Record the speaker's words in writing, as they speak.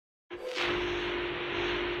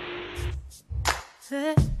Ooh,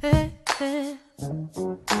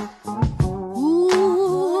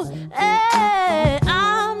 hey,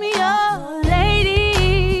 I'm your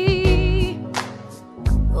lady.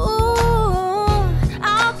 Ooh,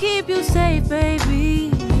 I'll keep you safe,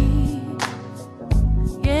 baby.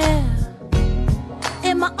 Yeah.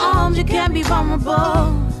 In my arms, you can be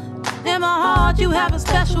vulnerable. In my heart, you have a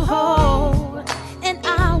special hold. And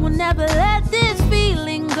I will never let this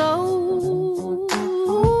feeling go.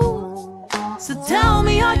 So tell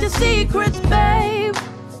me all your secrets, babe.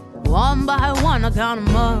 One by one, I count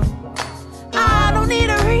them up. I don't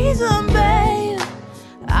need a reason, babe.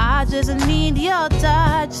 I just need your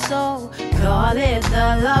touch, so call it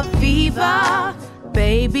the love fever.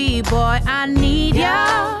 Baby boy, I need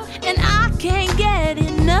ya. And I can't get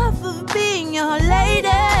enough of being your lady.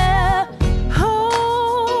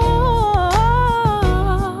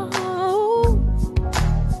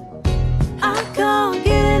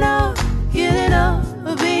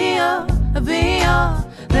 Be your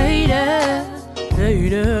lady,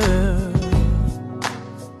 lady.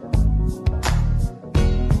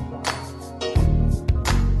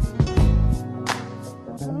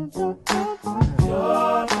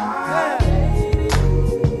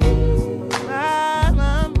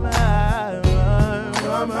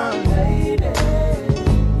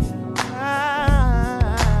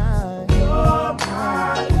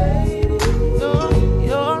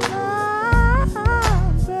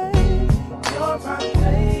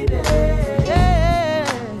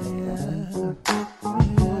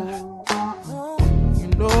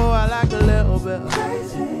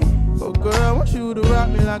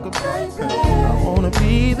 Like a baby. I wanna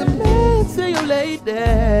be the man to your lady.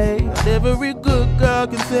 Every good girl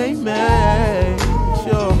can say me.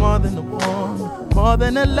 Sure, more than a woman, more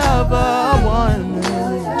than a lover, one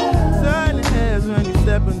man. Turning heads when you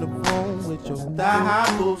step in the room with your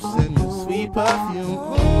thigh-high boots and your sweet perfume.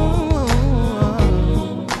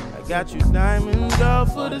 I got you diamond girl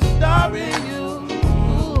for the star in you,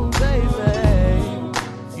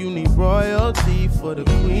 baby. You need royalty for the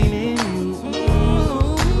queen in you.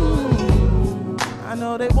 I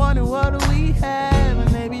know they wonder what do we have, and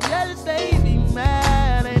they be jealous, they be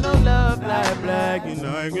mad. Ain't no love like black, and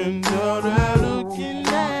I can tell they're looking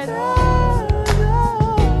at us.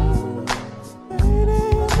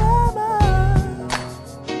 Lady, mama,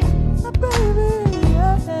 my baby,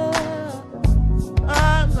 yeah.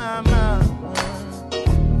 Ah, mama,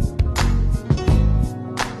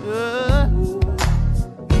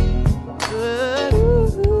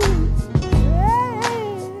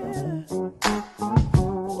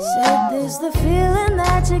 It's the feeling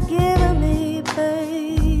that you're giving me,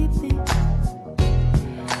 baby.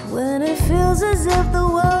 When it feels as if the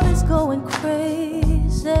world is going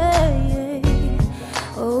crazy.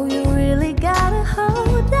 Oh, you really gotta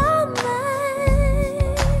hold on me.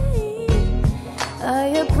 I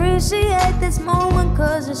appreciate this moment,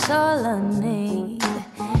 'cause it's all I need.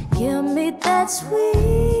 Give me that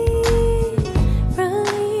sweet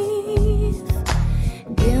relief.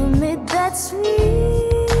 Give me that sweet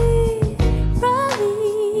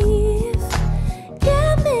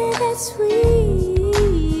sweet.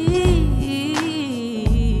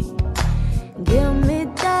 Give me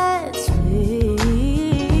that sweet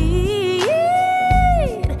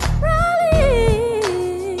relief.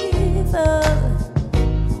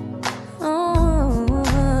 Oh,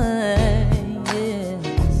 yes.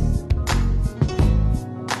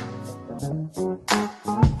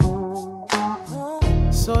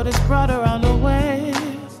 So this brother on the way,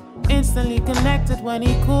 instantly connected when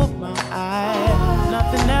he caught my eye.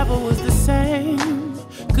 Nothing ever was the same.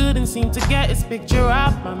 Couldn't seem to get his picture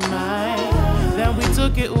out my mind. Then we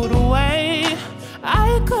took it all the way.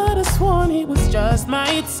 I could have sworn he was just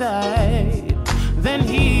my type. Then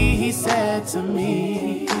he said to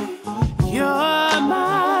me, "You're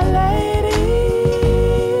my lady.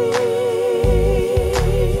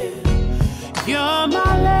 You're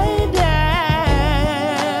my lady.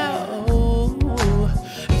 Oh,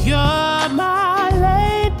 you're my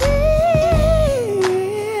lady.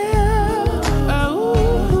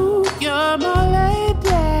 Oh, you're my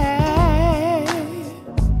lady."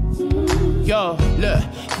 Yo, look,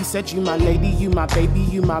 he said you my lady, you my baby,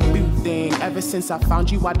 you my boo thing. Ever since I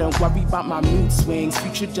found you, I don't worry about my mood swings.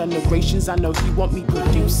 Future generations, I know he want me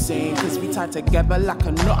producing, 'cause we tied together like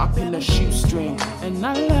a knot up in a shoestring. And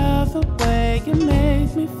I love the way you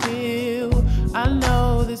make me feel. I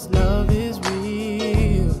know this love